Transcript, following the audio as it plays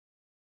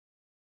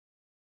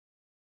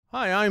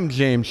Hi, I'm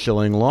James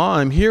Schillinglaw.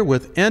 I'm here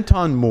with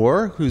Anton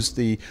Moore, who's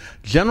the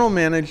general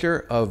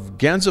manager of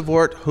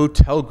Gansevoort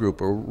Hotel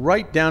Group. We're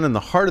right down in the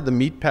heart of the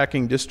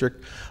meatpacking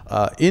district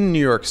in New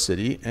York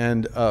City.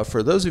 And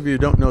for those of you who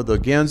don't know the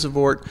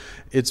Gansevoort,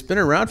 it's been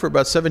around for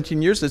about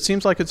 17 years. It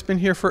seems like it's been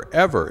here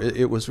forever.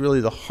 It was really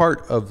the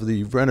heart of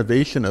the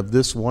renovation of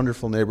this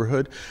wonderful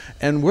neighborhood.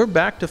 And we're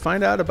back to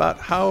find out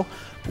about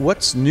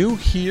what's new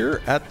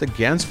here at the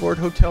Gansevoort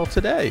Hotel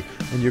today.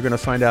 And you're going to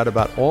find out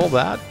about all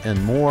that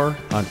and more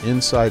on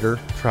Insider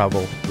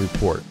Travel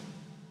Report.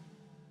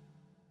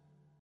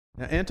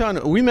 Now,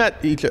 Anton, we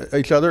met each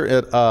other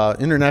at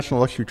International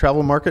Luxury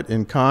Travel Market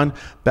in Cannes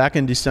back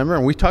in December,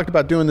 and we talked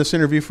about doing this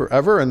interview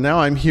forever, and now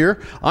I'm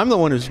here. I'm the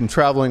one who's been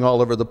traveling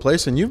all over the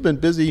place, and you've been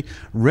busy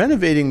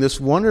renovating this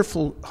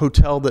wonderful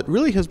hotel that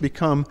really has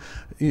become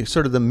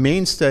sort of the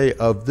mainstay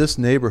of this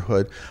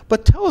neighborhood.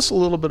 But tell us a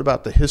little bit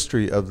about the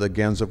history of the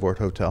Gansevoort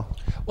Hotel.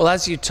 Well,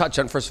 as you touched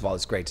on, first of all,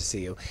 it's great to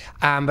see you.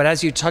 But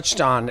as you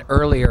touched on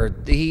earlier,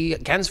 the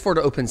Gansevoort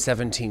opened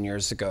 17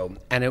 years ago,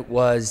 and it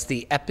was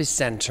the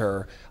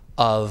epicenter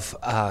of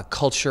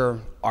culture,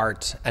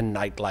 art, and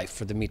nightlife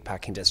for the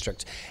meatpacking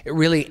district. It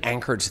really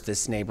anchored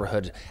this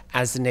neighborhood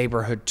as the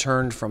neighborhood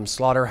turned from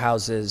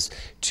slaughterhouses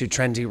to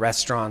trendy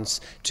restaurants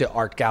to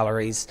art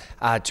galleries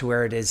to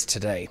where it is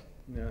today.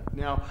 Yeah.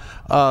 Now,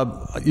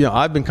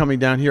 I've been coming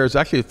down here. It's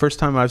actually the first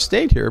time I've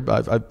stayed here.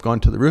 I've gone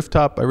to the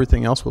rooftop.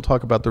 Everything else, we'll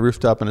talk about the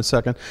rooftop in a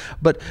second.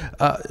 But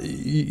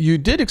you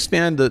did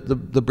expand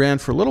the brand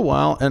for a little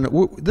while, and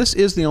this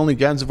is the only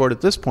Gansevoort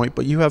at this point,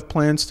 but you have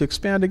plans to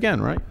expand again,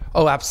 right?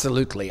 Oh,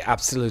 absolutely,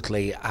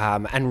 absolutely.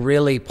 And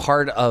really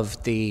part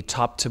of the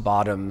top to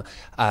bottom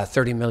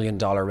 $30 million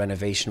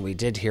renovation we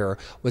did here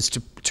was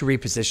to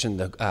reposition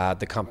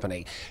the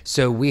company.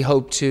 So we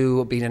hope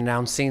to be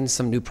announcing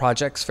some new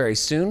projects very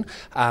soon.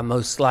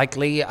 Most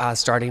likely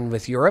starting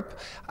with Europe,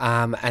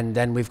 and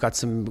then we've got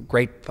some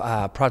great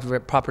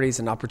properties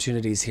and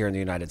opportunities here in the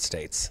United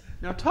States.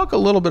 Now talk a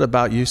little bit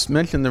about, you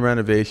mentioned the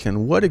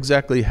renovation. What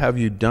exactly have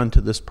you done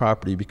to this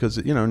property? Because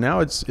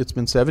now it's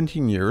been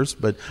 17 years,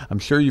 but I'm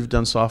sure you've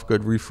done soft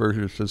good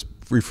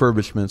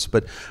refurbishments.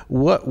 But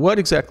what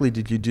exactly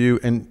did you do,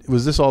 and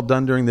was this all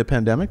done during the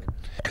pandemic?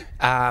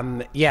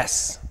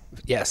 Yes,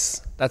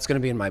 that's going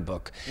to be in my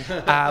book.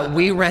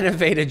 We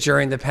renovated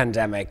during the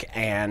pandemic,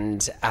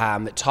 and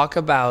talk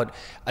about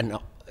a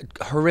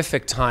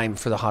horrific time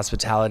for the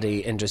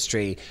hospitality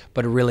industry,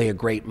 but really a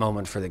great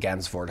moment for the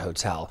Gansevoort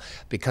Hotel.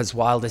 Because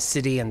while the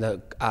city and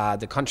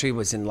the country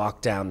was in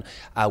lockdown,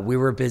 we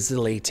were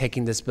busily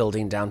taking this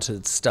building down to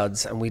its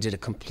studs, and we did a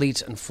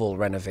complete and full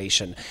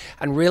renovation.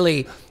 And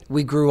really,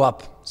 we grew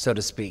up, so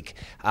to speak.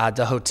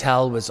 The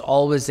hotel was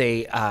always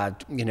a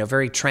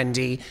very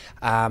trendy,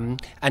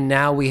 and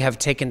now we have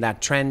taken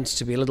that trend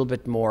to be a little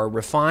bit more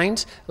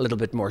refined, a little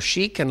bit more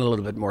chic, and a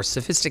little bit more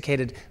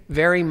sophisticated,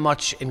 very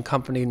much in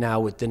company now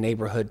with the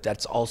neighborhood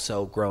that's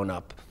also grown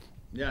up.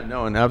 Yeah,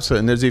 no, and absolutely,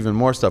 and there's even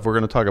more stuff. We're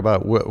going to talk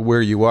about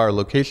where you are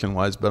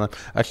location-wise, but I'm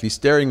actually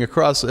staring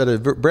across at a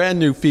brand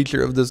new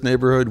feature of this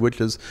neighborhood,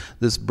 which is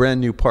this brand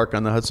new park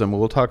on the Hudson.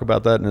 We'll talk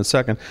about that in a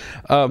second.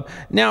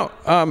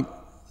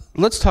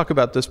 Let's talk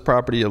about this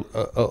property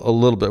a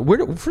little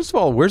bit. First of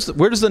all, where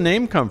does the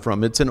name come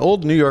from? It's an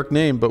old New York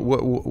name, but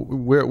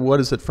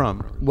what is it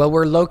from? Well,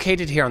 we're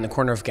located here on the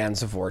corner of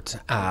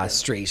Gansevoort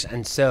Street,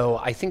 and so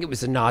I think it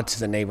was a nod to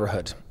the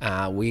neighborhood.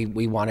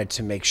 We wanted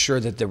to make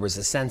sure that there was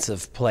a sense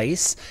of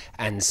place,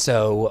 and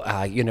so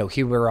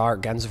here we are.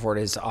 Gansevoort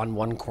is on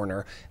one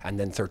corner, and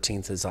then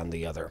 13th is on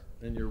the other.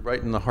 And you're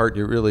right in the heart.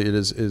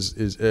 There's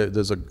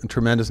a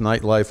tremendous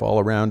nightlife all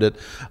around it,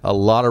 a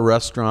lot of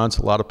restaurants,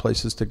 a lot of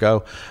places to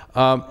go.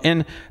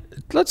 And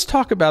let's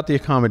talk about the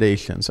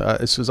accommodations.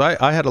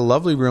 I had a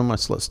lovely room. I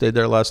stayed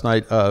there last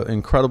night.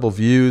 Incredible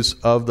views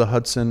of the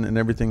Hudson and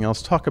everything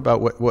else. Talk about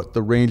what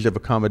the range of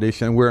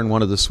accommodation. We're in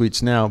one of the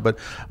suites now, but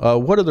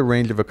what are the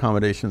range of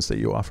accommodations that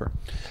you offer?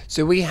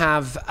 So we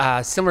have,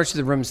 similar to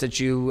the rooms that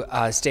you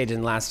stayed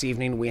in last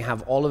evening, we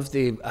have all of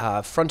the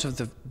front of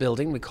the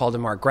building. We call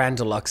them our Grand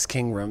Deluxe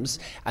King rooms,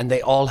 and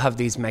they all have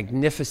these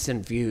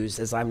magnificent views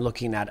as I'm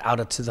looking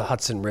out to the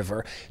Hudson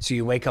River. So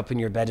you wake up in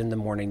your bed in the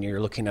morning,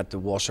 you're looking at the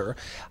water.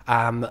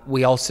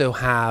 We also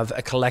have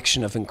a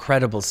collection of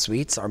incredible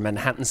suites, our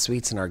Manhattan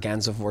suites and our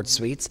Gansevoort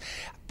suites,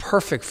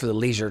 perfect for the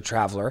leisure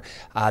traveler.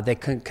 They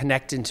can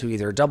connect into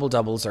either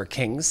doubles or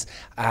kings.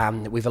 We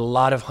have a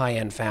lot of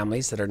high-end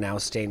families that are now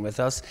staying with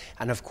us.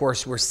 And of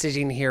course, we're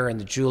sitting here in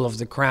the jewel of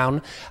the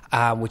crown,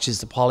 which is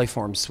the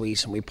Polyform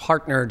suite. And we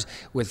partnered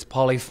with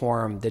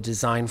Polyform, the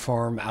design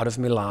firm out of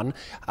Milan,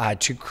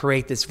 to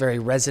create this very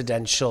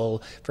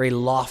residential, very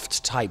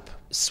loft-type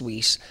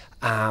suite.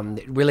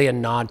 Really a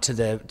nod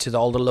to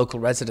all the local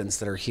residents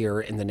that are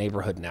here in the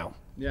neighborhood now.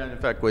 Yeah, and in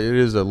fact, it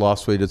is a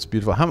loft suite. It's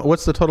beautiful.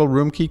 What's the total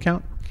room key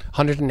count?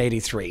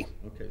 183.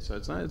 Okay,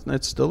 so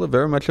it's still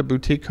very much a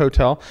boutique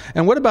hotel.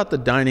 And what about the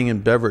dining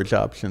and beverage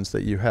options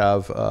that you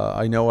have?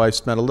 I know I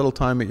spent a little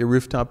time at your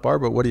rooftop bar,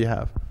 but what do you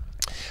have?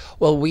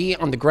 Well,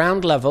 on the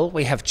ground level,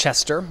 we have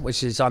Chester,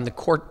 which is on the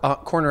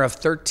corner of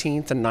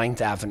 13th and 9th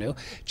Avenue.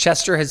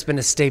 Chester has been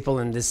a staple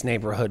in this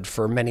neighborhood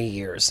for many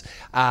years.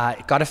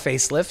 It got a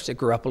facelift. It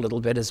grew up a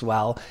little bit as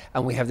well.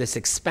 And we have this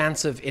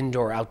expansive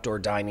indoor-outdoor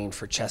dining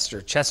for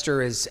Chester.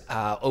 Chester is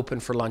open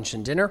for lunch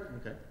and dinner.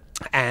 Okay.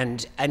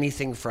 And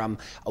anything from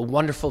a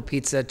wonderful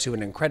pizza to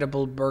an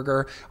incredible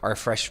burger or a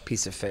fresh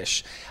piece of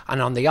fish.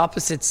 And on the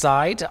opposite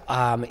side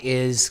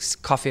is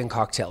Coffee and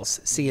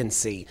Cocktails,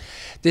 C&C.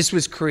 This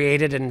was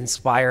created and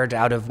inspired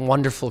out of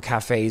wonderful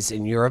cafes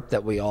in Europe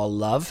that we all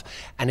love.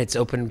 And it's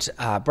opened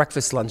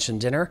breakfast, lunch,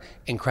 and dinner,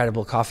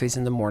 incredible coffees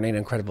in the morning,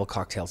 incredible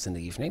cocktails in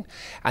the evening.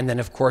 And then,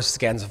 of course,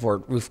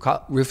 Gansevoort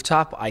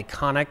rooftop,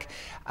 iconic.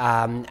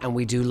 And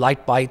we do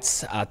light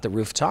bites at the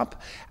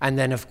rooftop. And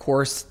then, of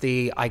course,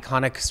 the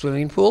iconic swimming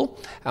pool.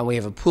 And we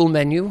have a pool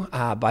menu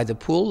by the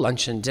pool,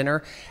 lunch and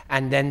dinner.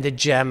 And then the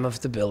gem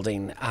of the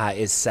building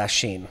is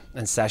Sashin.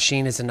 And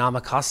Sashin is an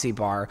omakase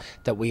bar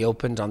that we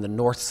opened on the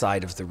north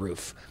side of the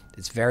roof.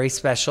 It's very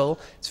special.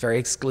 It's very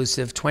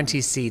exclusive. 20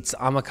 seats,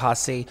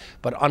 omakase.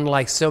 But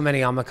unlike so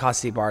many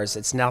omakase bars,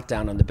 it's not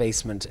down on the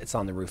basement. It's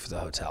on the roof of the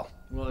hotel.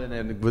 Well,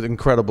 and with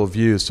incredible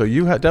views. So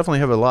you definitely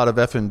have a lot of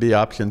F&B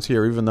options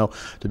here, even though,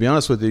 to be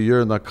honest with you,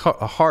 you're in the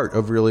heart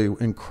of really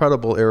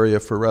incredible area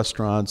for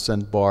restaurants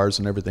and bars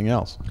and everything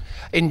else.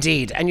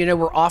 Indeed. And,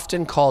 we're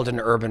often called an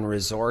urban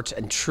resort.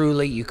 And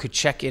truly, you could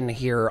check in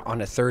here on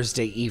a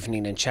Thursday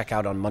evening and check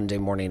out on Monday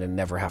morning and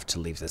never have to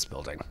leave this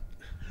building.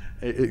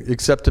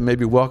 Except to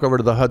maybe walk over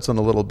to the Hudson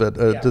a little bit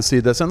to see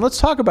this. And let's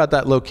talk about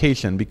that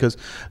location, because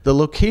the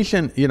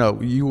location,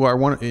 you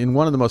are in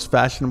one of the most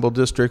fashionable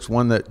districts,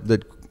 one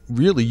that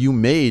really you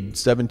made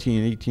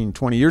 17, 18,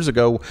 20 years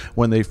ago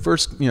when they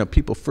first,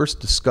 people first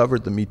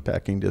discovered the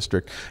meatpacking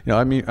district.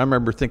 I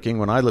remember thinking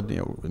when I lived,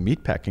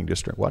 meatpacking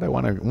district, why do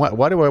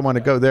I want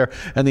to go there?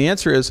 And the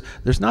answer is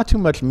there's not too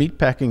much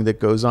meatpacking that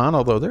goes on,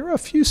 although there are a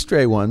few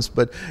stray ones,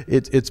 but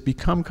it's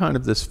become kind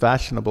of this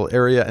fashionable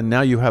area. And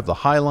now you have the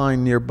High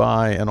Line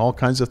nearby and all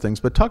kinds of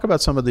things. But talk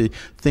about some of the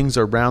things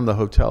around the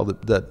hotel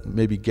that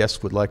maybe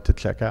guests would like to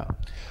check out.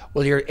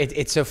 Well,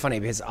 it's so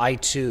funny because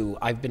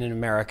I've been in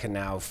America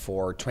now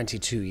for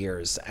 22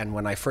 years. And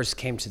when I first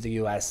came to the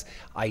U.S.,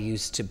 I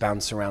used to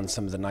bounce around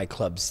some of the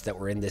nightclubs that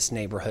were in this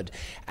neighborhood.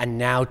 And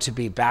now to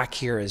be back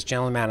here as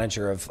general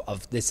manager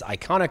of this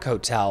iconic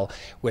hotel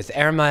with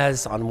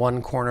Hermes on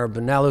one corner,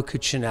 Brunello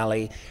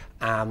Cucinelli,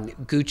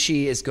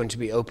 Gucci is going to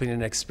be opening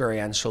an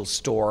experiential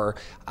store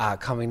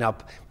coming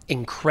up.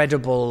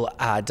 Incredible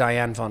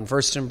Diane von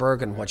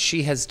Furstenberg and what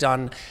she has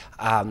done,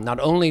 not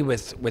only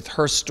with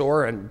her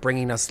store and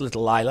bringing us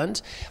Little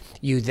Island.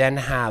 You then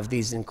have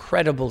these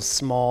incredible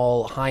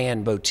small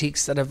high-end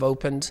boutiques that have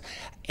opened.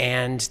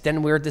 And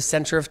then we're at the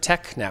center of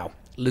tech now.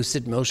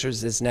 Lucid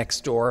Motors is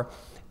next door.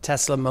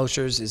 Tesla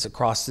Motors is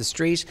across the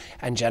street,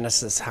 and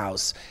Genesis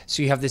House.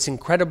 So you have this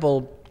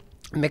incredible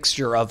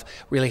mixture of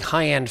really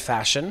high-end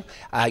fashion,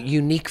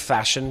 unique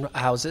fashion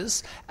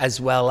houses,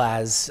 as well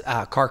as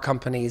car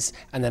companies,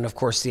 and then, of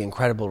course, the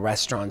incredible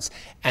restaurants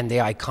and the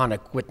iconic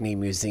Whitney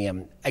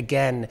Museum.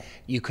 Again,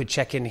 you could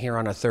check in here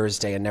on a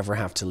Thursday and never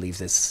have to leave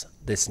this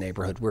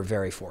neighborhood. We're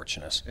very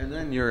fortunate. And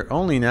then you're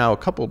only now a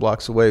couple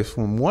blocks away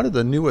from one of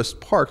the newest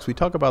parks. We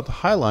talk about the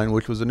High Line,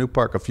 which was a new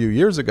park a few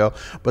years ago,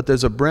 but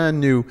there's a brand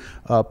new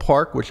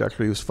park, which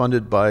actually was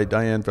funded by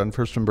Diane von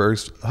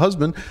Furstenberg's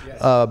husband,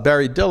 yes.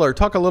 Barry Diller.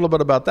 Talk a little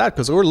bit about that,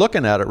 because we're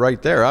looking at it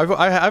right there.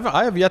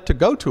 I have yet to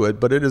go to it,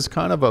 but it is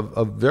kind of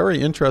a very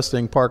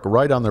interesting park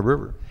right on the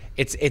river.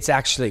 It's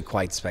actually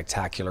quite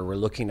spectacular. We're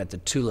looking at the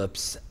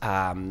tulips,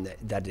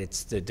 that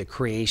it's the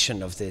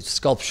creation of the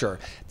sculpture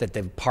that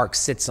the park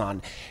sits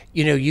on.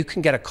 You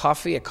can get a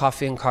coffee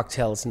and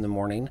cocktails in the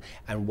morning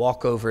and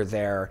walk over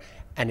there,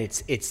 and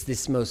it's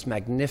this most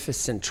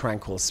magnificent,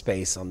 tranquil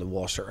space on the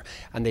water.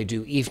 And they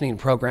do evening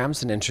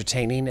programs and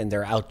entertaining in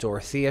their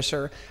outdoor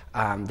theater.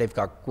 They've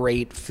got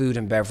great food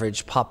and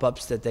beverage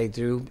pop-ups that they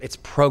do. It's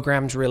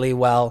programmed really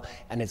well,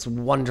 and it's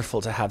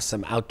wonderful to have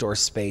some outdoor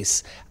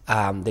space,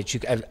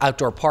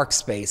 outdoor park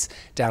space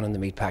down in the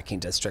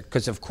meatpacking district.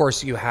 Because of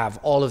course you have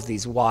all of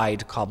these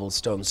wide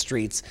cobblestone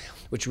streets,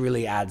 which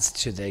really adds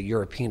to the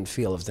European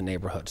feel of the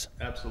neighborhood.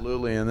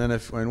 Absolutely. And then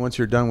once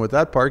you're done with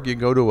that park, you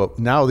go to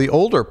now the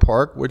older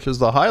park, which is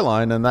the High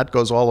Line, and that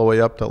goes all the way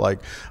up to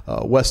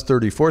West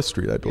 34th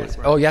Street, I believe. Yes.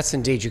 Oh yes,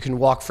 indeed. You can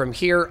walk from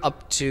here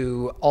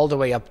all the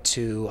way up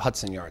to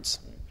Hudson Yards.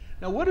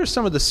 Now, what are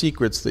some of the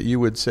secrets that you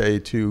would say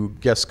to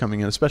guests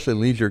coming in, especially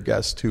leisure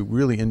guests, to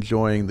really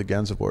enjoying the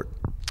Gansevoort?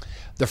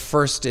 The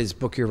first is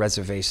book your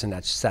reservation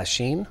at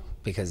Sashin,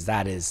 because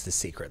that is the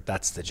secret.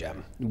 That's the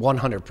gem.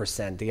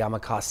 100%. The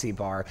omakase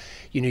bar.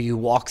 You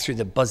walk through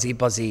the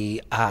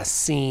buzzy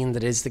scene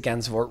that is the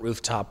Gansevoort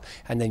rooftop,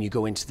 and then you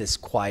go into this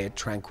quiet,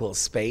 tranquil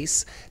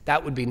space.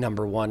 That would be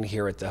number one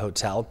here at the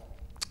hotel.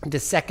 The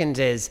second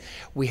is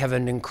we have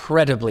an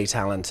incredibly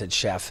talented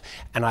chef,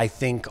 and I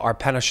think our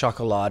pain au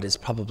chocolat is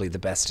probably the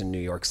best in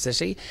New York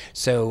City.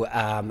 So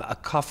a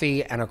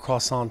coffee and a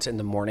croissant in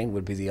the morning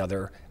would be the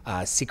other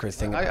secret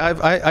thing.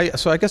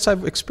 So I guess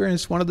I've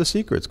experienced one of the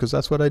secrets, because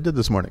that's what I did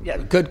this morning. Yeah,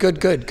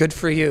 good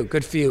for you,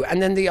 good for you.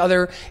 And then the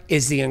other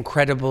is the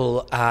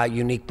incredible,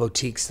 unique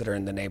boutiques that are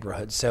in the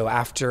neighborhood. So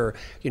after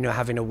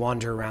having to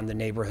wander around the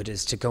neighborhood,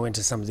 is to go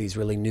into some of these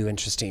really new,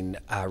 interesting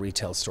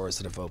retail stores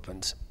that have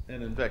opened.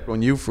 And in fact,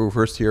 when you were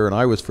first here and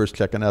I was first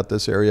checking out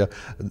this area,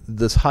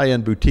 this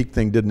high-end boutique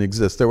thing didn't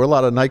exist. There were a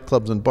lot of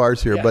nightclubs and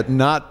bars here, but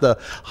not the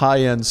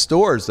high-end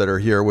stores that are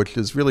here, which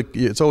is really,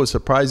 it's always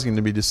surprising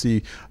to me to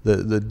see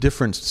the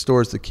different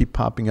stores that keep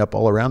popping up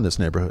all around this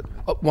neighborhood.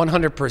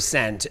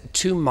 100%.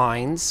 Two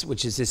Minds,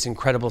 which is this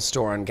incredible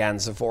store on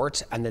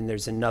Gansevoort, and then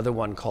there's another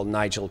one called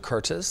Nigel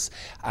Curtis.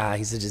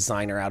 He's a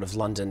designer out of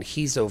London.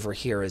 He's over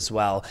here as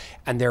well,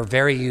 and they're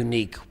very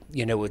unique.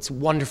 It's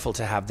wonderful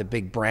to have the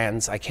big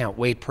brands. I can't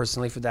wait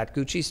personally for that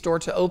Gucci store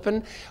to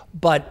open,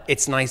 but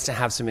it's nice to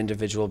have some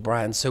individual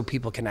brands so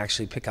people can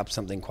actually pick up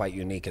something quite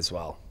unique as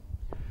well.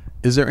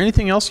 Is there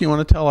anything else you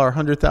want to tell our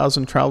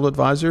 100,000 travel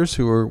advisors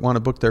who want to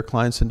book their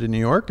clients into New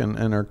York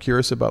and are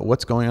curious about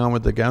what's going on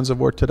with the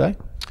Gansevoort today?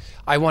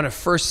 I want to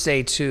first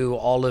say to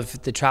all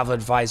of the travel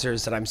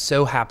advisors that I'm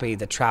so happy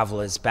that travel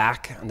is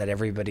back and that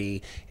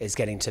everybody is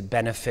getting to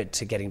benefit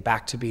to getting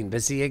back to being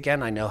busy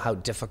again. I know how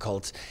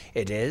difficult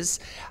it is.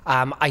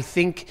 I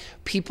think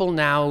people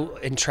now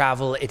in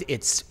travel,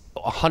 it's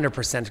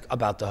 100%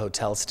 about the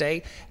hotel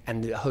stay,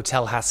 and the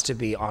hotel has to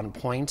be on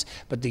point.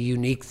 But the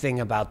unique thing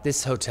about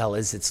this hotel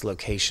is its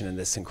location in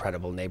this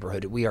incredible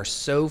neighborhood. We are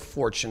so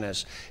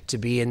fortunate to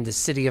be in the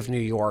city of New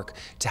York,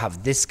 to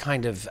have this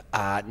kind of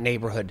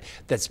neighborhood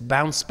that's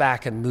bounced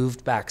back and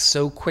moved back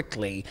so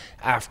quickly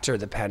after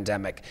the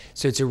pandemic.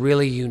 So it's a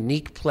really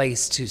unique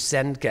place to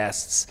send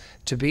guests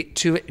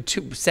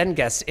to send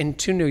guests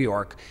into New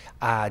York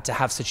to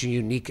have such a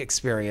unique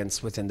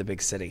experience within the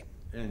big city.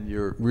 And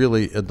you're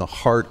really in the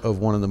heart of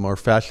one of the more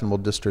fashionable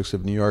districts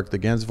of New York, the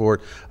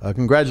Gansevoort.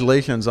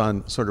 Congratulations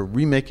on sort of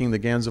remaking the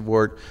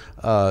Gansevoort,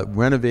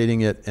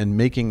 renovating it, and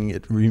making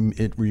it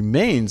it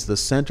remains the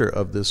center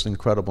of this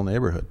incredible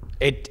neighborhood.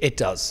 It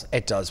does.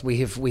 We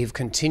have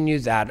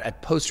continued that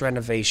at post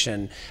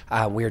renovation.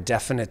 We are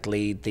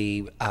definitely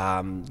the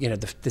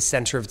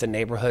center of the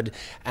neighborhood,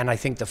 and I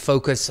think the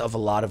focus of a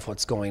lot of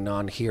what's going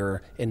on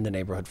here in the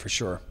neighborhood for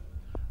sure.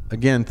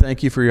 Again,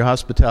 thank you for your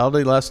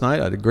hospitality last night.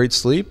 I had a great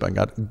sleep. I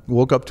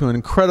woke up to an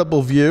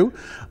incredible view.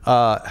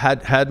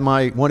 Had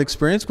my one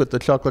experience with the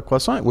chocolate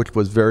croissant, which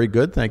was very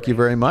good. Thank you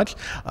very much.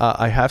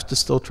 I have to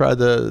still try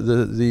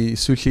the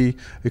sushi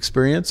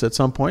experience at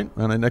some point,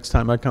 and next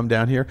time I come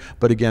down here.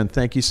 But again,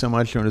 thank you so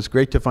much, and it was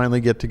great to finally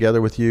get together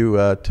with you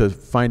to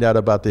find out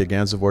about the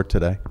Gansevoort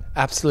today.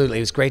 Absolutely.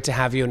 It was great to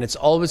have you, and it's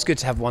always good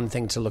to have one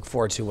thing to look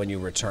forward to when you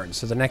return.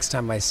 So the next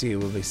time I see you,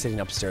 we'll be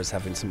sitting upstairs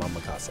having some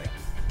omakase.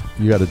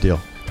 You got a deal.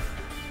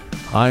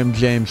 I'm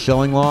James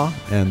Shillinglaw,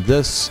 and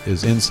this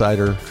is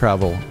Insider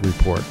Travel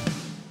Report.